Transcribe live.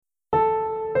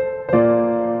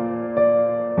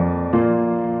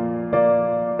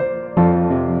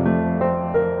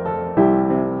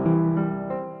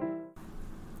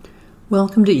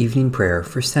Welcome to evening prayer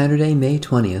for Saturday, May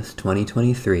 20th,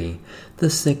 2023, the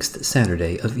sixth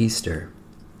Saturday of Easter.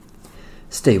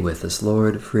 Stay with us,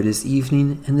 Lord, for it is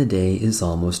evening and the day is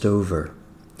almost over.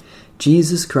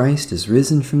 Jesus Christ is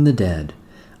risen from the dead.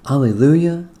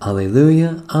 Alleluia,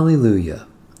 alleluia, alleluia.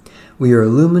 We are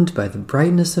illumined by the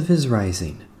brightness of his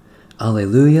rising.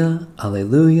 Alleluia,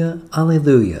 alleluia,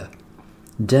 alleluia.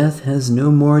 Death has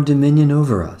no more dominion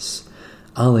over us.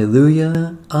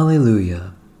 Alleluia,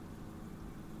 alleluia.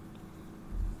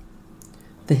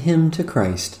 The Hymn to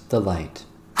Christ the Light.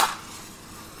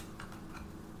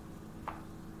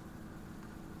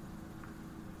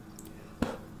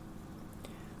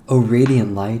 O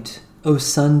radiant light, O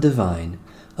Sun divine,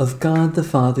 of God the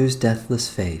Father's deathless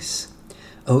face,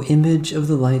 O image of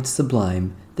the light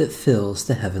sublime that fills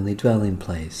the heavenly dwelling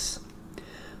place.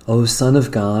 O Son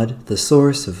of God, the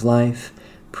source of life,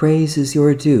 praise is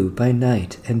your due by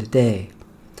night and day.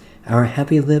 Our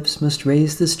happy lips must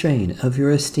raise the strain of your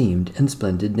esteemed and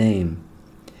splendid name.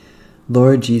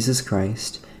 Lord Jesus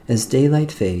Christ, as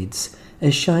daylight fades,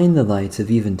 as shine the lights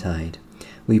of eventide,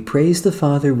 we praise the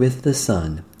Father with the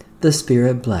Son, the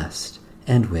Spirit blessed,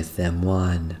 and with them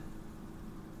one.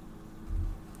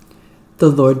 The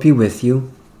Lord be with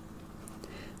you.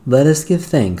 Let us give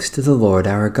thanks to the Lord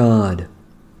our God.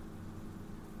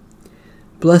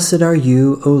 Blessed are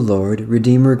you, O Lord,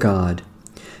 Redeemer God.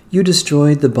 You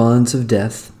destroyed the bonds of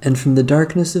death, and from the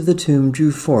darkness of the tomb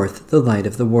drew forth the light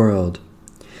of the world.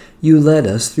 You led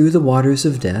us through the waters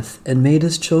of death, and made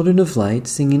us children of light,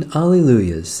 singing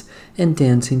Alleluias, and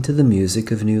dancing to the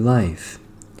music of new life.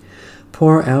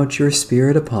 Pour out your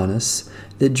Spirit upon us,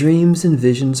 that dreams and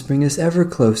visions bring us ever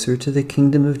closer to the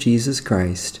kingdom of Jesus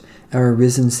Christ, our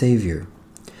risen Savior.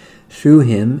 Through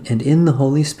him and in the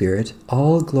Holy Spirit,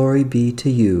 all glory be to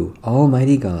you,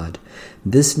 Almighty God,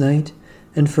 this night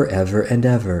and forever and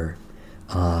ever.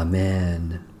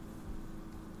 Amen.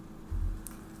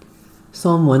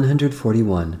 Psalm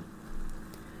 141.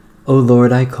 O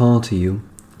Lord, I call to you.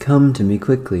 Come to me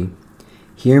quickly.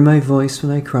 Hear my voice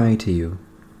when I cry to you.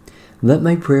 Let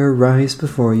my prayer rise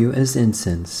before you as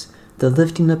incense. The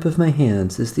lifting up of my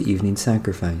hands is the evening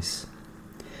sacrifice.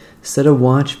 Set a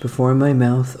watch before my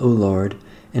mouth, O Lord,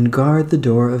 and guard the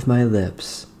door of my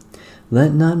lips.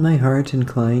 Let not my heart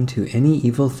incline to any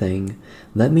evil thing.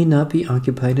 Let me not be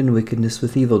occupied in wickedness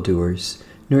with evildoers,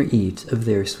 nor eat of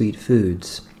their sweet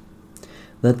foods.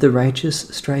 Let the righteous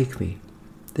strike me.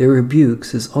 Their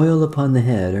rebukes as oil upon the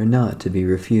head are not to be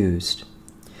refused.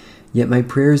 Yet my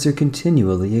prayers are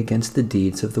continually against the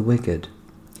deeds of the wicked.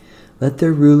 Let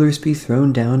their rulers be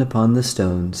thrown down upon the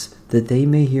stones, that they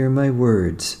may hear my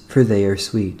words, for they are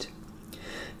sweet.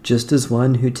 Just as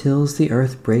one who tills the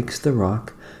earth breaks the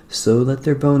rock, so let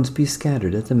their bones be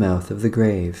scattered at the mouth of the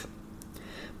grave.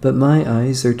 But my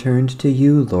eyes are turned to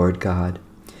you, Lord God.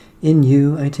 In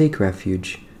you I take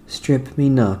refuge. Strip me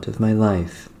not of my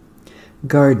life.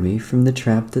 Guard me from the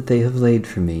trap that they have laid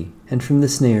for me, and from the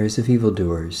snares of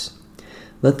evildoers.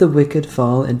 Let the wicked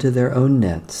fall into their own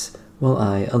nets, while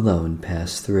I alone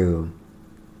pass through.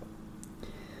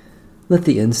 Let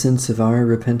the incense of our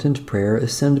repentant prayer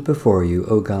ascend before you,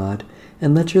 O God,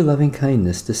 and let your loving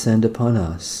kindness descend upon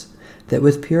us, that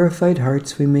with purified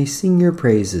hearts we may sing your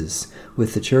praises,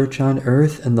 with the church on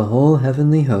earth and the whole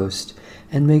heavenly host,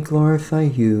 and may glorify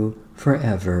you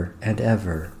forever and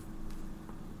ever.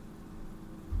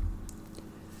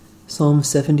 Psalm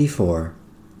 74.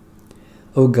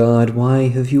 O God, why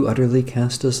have you utterly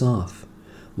cast us off?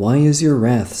 Why is your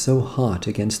wrath so hot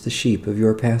against the sheep of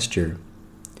your pasture?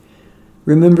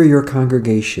 Remember your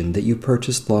congregation that you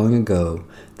purchased long ago,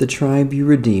 the tribe you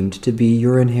redeemed to be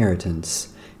your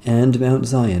inheritance, and Mount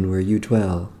Zion where you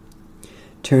dwell.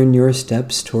 Turn your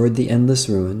steps toward the endless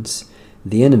ruins.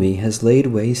 The enemy has laid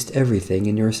waste everything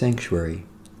in your sanctuary.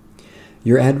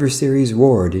 Your adversaries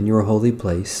roared in your holy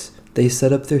place. They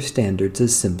set up their standards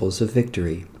as symbols of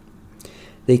victory.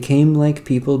 They came like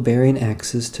people bearing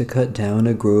axes to cut down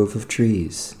a grove of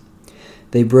trees.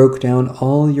 They broke down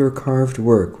all your carved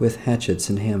work with hatchets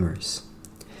and hammers.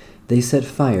 They set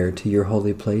fire to your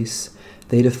holy place.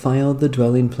 They defiled the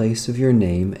dwelling place of your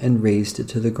name and razed it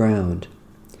to the ground.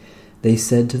 They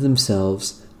said to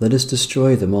themselves, let us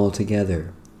destroy them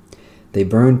altogether. They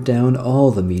burned down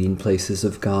all the meeting places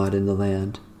of God in the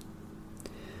land.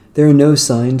 There are no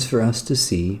signs for us to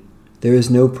see. There is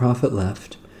no prophet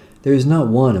left. There is not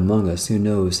one among us who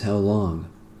knows how long.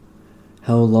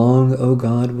 How long, O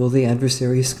God, will the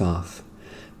adversary scoff?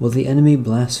 Will the enemy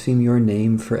blaspheme your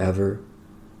name forever?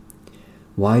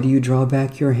 Why do you draw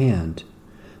back your hand?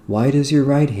 Why does your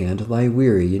right hand lie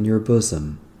weary in your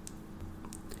bosom?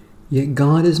 Yet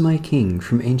God is my King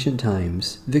from ancient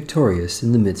times, victorious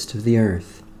in the midst of the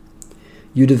earth.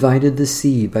 You divided the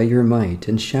sea by your might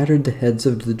and shattered the heads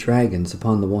of the dragons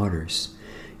upon the waters.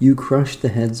 You crushed the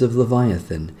heads of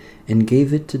Leviathan and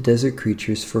gave it to desert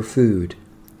creatures for food.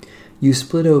 You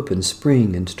split open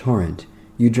spring and torrent.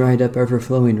 You dried up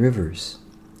ever-flowing rivers.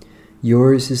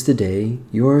 Yours is the day,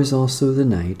 yours also the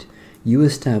night. You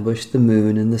established the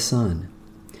moon and the sun.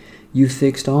 You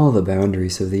fixed all the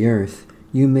boundaries of the earth.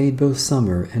 You made both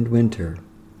summer and winter.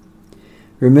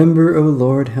 Remember, O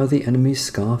Lord, how the enemies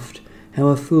scoffed, how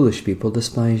a foolish people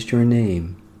despised your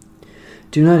name.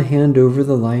 Do not hand over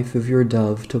the life of your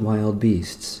dove to wild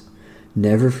beasts.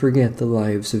 Never forget the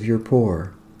lives of your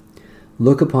poor.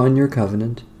 Look upon your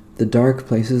covenant. The dark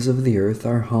places of the earth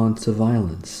are haunts of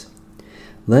violence.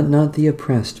 Let not the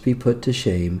oppressed be put to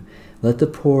shame. Let the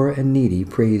poor and needy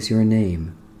praise your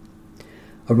name.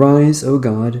 Arise, O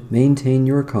God, maintain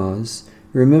your cause.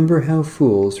 Remember how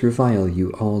fools revile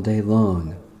you all day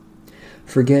long.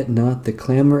 Forget not the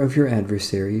clamor of your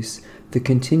adversaries, the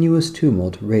continuous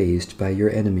tumult raised by your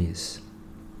enemies.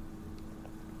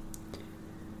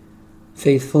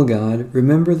 Faithful God,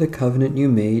 remember the covenant you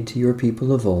made to your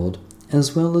people of old,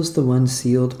 as well as the one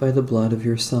sealed by the blood of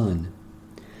your Son.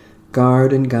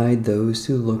 Guard and guide those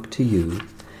who look to you,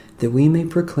 that we may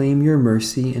proclaim your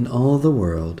mercy in all the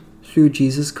world, through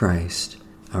Jesus Christ,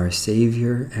 our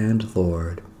Savior and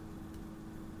Lord.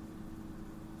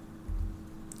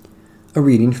 A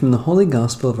reading from the Holy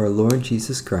Gospel of our Lord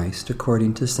Jesus Christ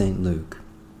according to St. Luke.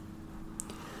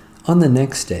 On the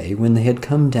next day, when they had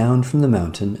come down from the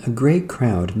mountain, a great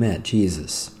crowd met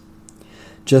Jesus.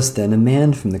 Just then a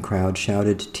man from the crowd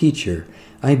shouted, "Teacher,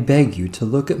 I beg you to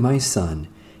look at my son.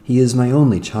 He is my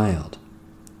only child."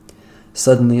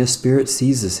 Suddenly a spirit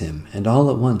seizes him, and all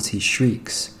at once he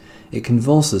shrieks. It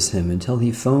convulses him until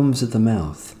he foams at the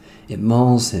mouth. It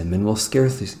mauls him and will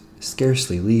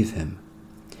scarcely leave him.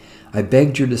 I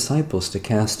begged your disciples to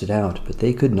cast it out, but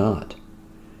they could not.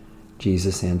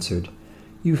 Jesus answered,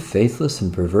 "You faithless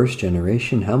and perverse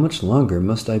generation, how much longer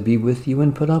must I be with you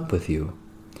and put up with you?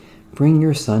 Bring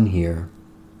your son here."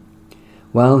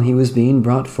 While he was being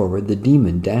brought forward, the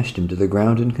demon dashed him to the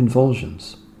ground in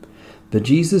convulsions. But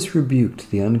Jesus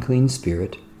rebuked the unclean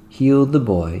spirit, healed the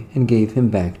boy, and gave him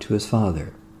back to his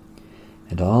father.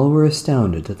 And all were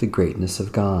astounded at the greatness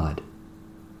of God.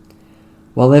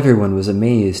 While everyone was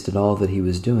amazed at all that he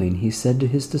was doing, he said to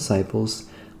his disciples,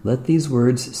 "Let these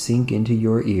words sink into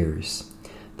your ears.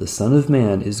 The Son of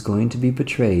Man is going to be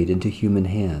betrayed into human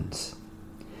hands."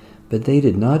 But they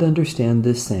did not understand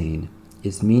this saying.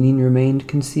 Its meaning remained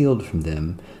concealed from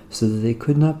them, so that they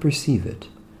could not perceive it,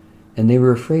 and they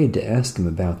were afraid to ask him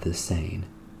about this saying.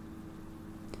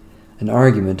 An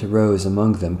argument arose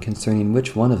among them concerning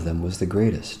which one of them was the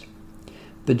greatest.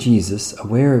 But Jesus,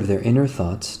 aware of their inner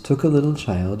thoughts, took a little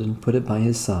child and put it by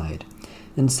his side,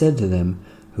 and said to them,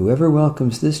 "Whoever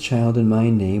welcomes this child in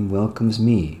my name welcomes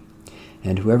me,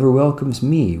 and whoever welcomes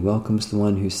me welcomes the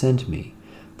one who sent me,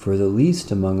 for the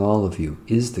least among all of you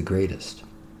is the greatest."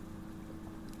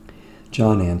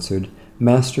 John answered,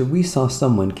 "Master, we saw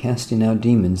someone casting out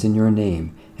demons in your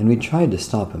name, and we tried to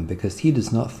stop him because he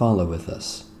does not follow with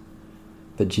us."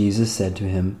 But Jesus said to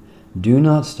him, "Do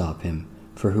not stop him,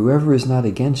 for whoever is not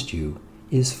against you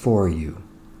is for you."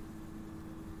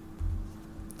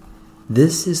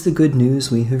 This is the good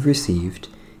news we have received,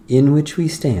 in which we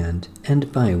stand,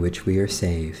 and by which we are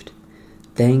saved.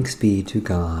 Thanks be to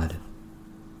God.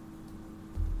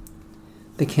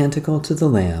 The Canticle to the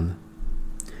Lamb.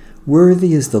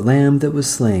 Worthy is the Lamb that was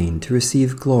slain to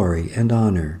receive glory and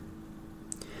honor.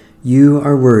 You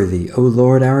are worthy, O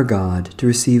Lord our God, to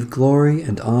receive glory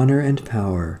and honor and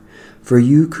power, for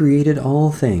you created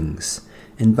all things,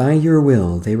 and by your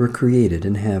will they were created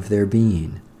and have their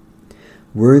being.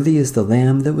 Worthy is the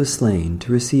Lamb that was slain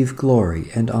to receive glory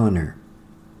and honor.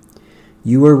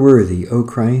 You are worthy, O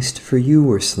Christ, for you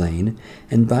were slain,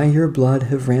 and by your blood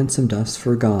have ransomed us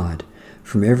for God,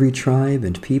 from every tribe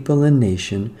and people and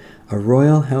nation, a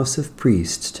royal house of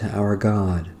priests to our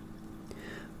God.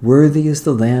 Worthy is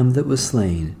the Lamb that was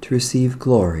slain to receive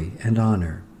glory and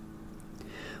honor.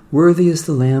 Worthy is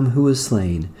the Lamb who was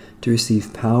slain to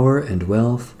receive power and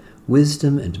wealth,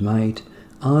 wisdom and might,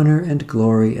 honor and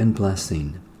glory and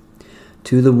blessing.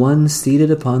 To the one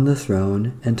seated upon the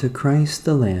throne, and to Christ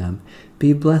the Lamb,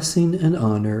 be blessing and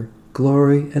honor,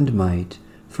 glory and might,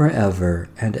 forever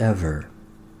and ever.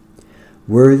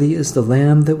 Worthy is the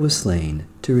Lamb that was slain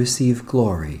to receive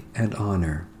glory and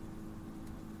honor.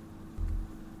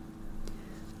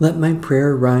 Let my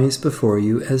prayer rise before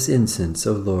you as incense,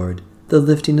 O Lord, the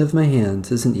lifting of my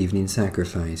hands as an evening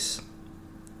sacrifice.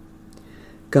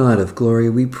 God of glory,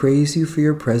 we praise you for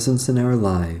your presence in our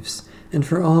lives and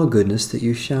for all goodness that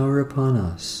you shower upon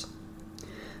us.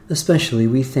 Especially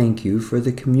we thank you for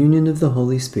the communion of the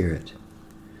Holy Spirit,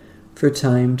 for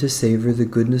time to savor the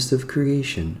goodness of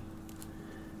creation,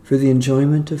 for the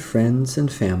enjoyment of friends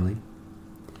and family,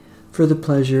 for the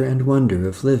pleasure and wonder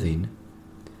of living,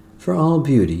 for all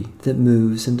beauty that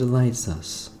moves and delights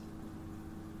us.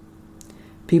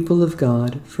 People of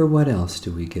God, for what else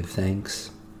do we give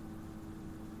thanks?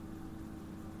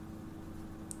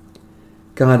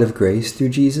 God of grace, through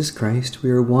Jesus Christ,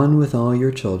 we are one with all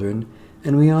your children,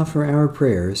 and we offer our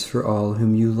prayers for all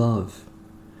whom you love.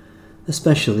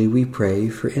 Especially we pray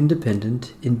for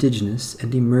independent, indigenous,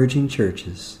 and emerging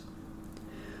churches,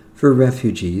 for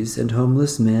refugees and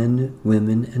homeless men,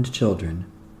 women, and children,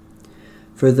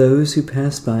 for those who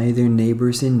pass by their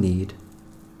neighbors in need,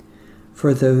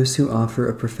 for those who offer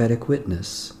a prophetic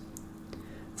witness,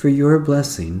 for your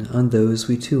blessing on those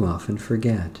we too often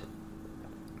forget.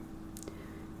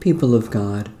 People of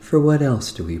God, for what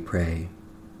else do we pray?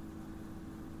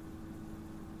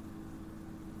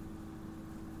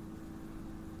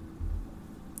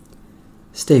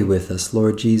 Stay with us,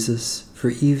 Lord Jesus, for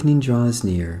evening draws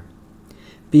near.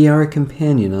 Be our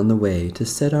companion on the way to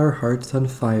set our hearts on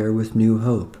fire with new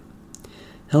hope.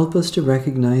 Help us to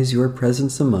recognize your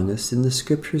presence among us in the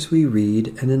scriptures we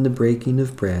read and in the breaking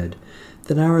of bread,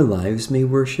 that our lives may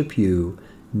worship you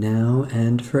now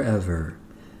and forever.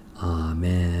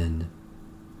 Amen.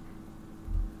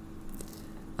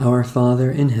 Our Father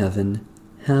in heaven,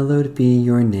 hallowed be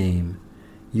your name.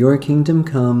 Your kingdom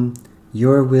come,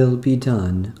 your will be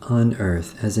done on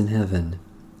earth as in heaven.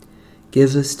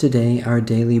 Give us today our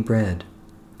daily bread.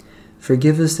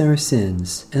 Forgive us our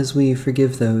sins as we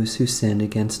forgive those who sin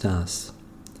against us.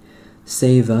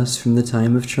 Save us from the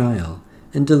time of trial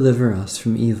and deliver us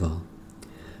from evil.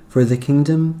 For the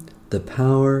kingdom, the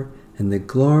power, and the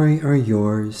glory are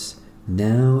yours,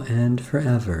 now and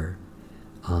forever.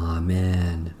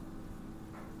 Amen.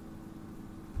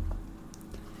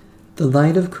 The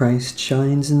light of Christ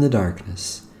shines in the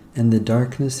darkness, and the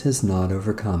darkness has not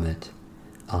overcome it.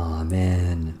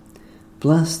 Amen.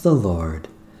 Bless the Lord.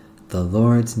 The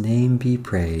Lord's name be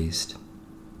praised.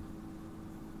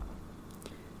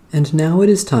 And now it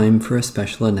is time for a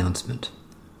special announcement.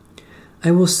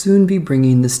 I will soon be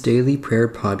bringing this daily prayer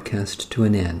podcast to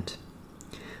an end.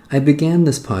 I began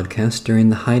this podcast during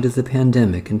the height of the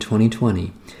pandemic in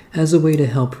 2020 as a way to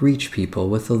help reach people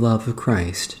with the love of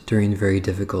Christ during very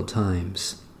difficult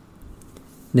times.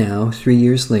 Now, 3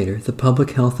 years later, the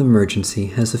public health emergency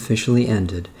has officially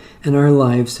ended, and our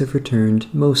lives have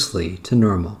returned mostly to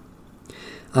normal.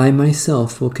 I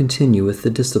myself will continue with the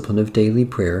discipline of daily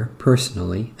prayer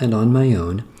personally and on my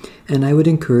own, and I would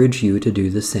encourage you to do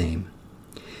the same.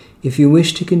 If you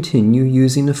wish to continue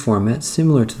using a format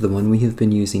similar to the one we have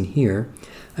been using here,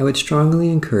 I would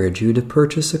strongly encourage you to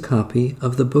purchase a copy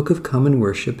of the Book of Common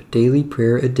Worship Daily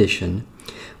Prayer Edition,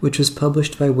 which was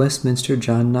published by Westminster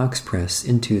John Knox Press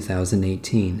in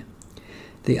 2018.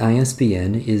 The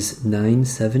ISBN is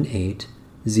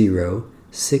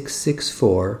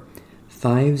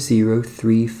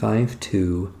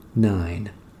 978-0664-50352-9.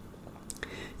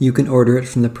 You can order it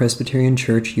from the Presbyterian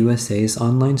Church USA's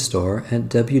online store at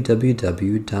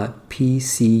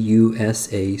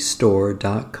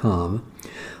www.pcusastore.com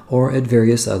or at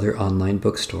various other online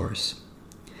bookstores.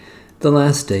 The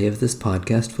last day of this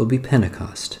podcast will be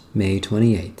Pentecost, May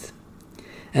 28th.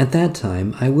 At that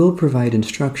time, I will provide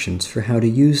instructions for how to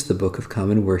use the Book of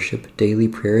Common Worship Daily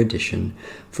Prayer Edition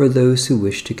for those who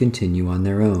wish to continue on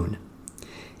their own.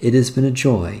 It has been a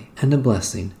joy and a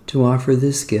blessing to offer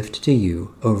this gift to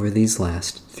you over these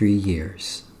last 3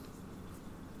 years.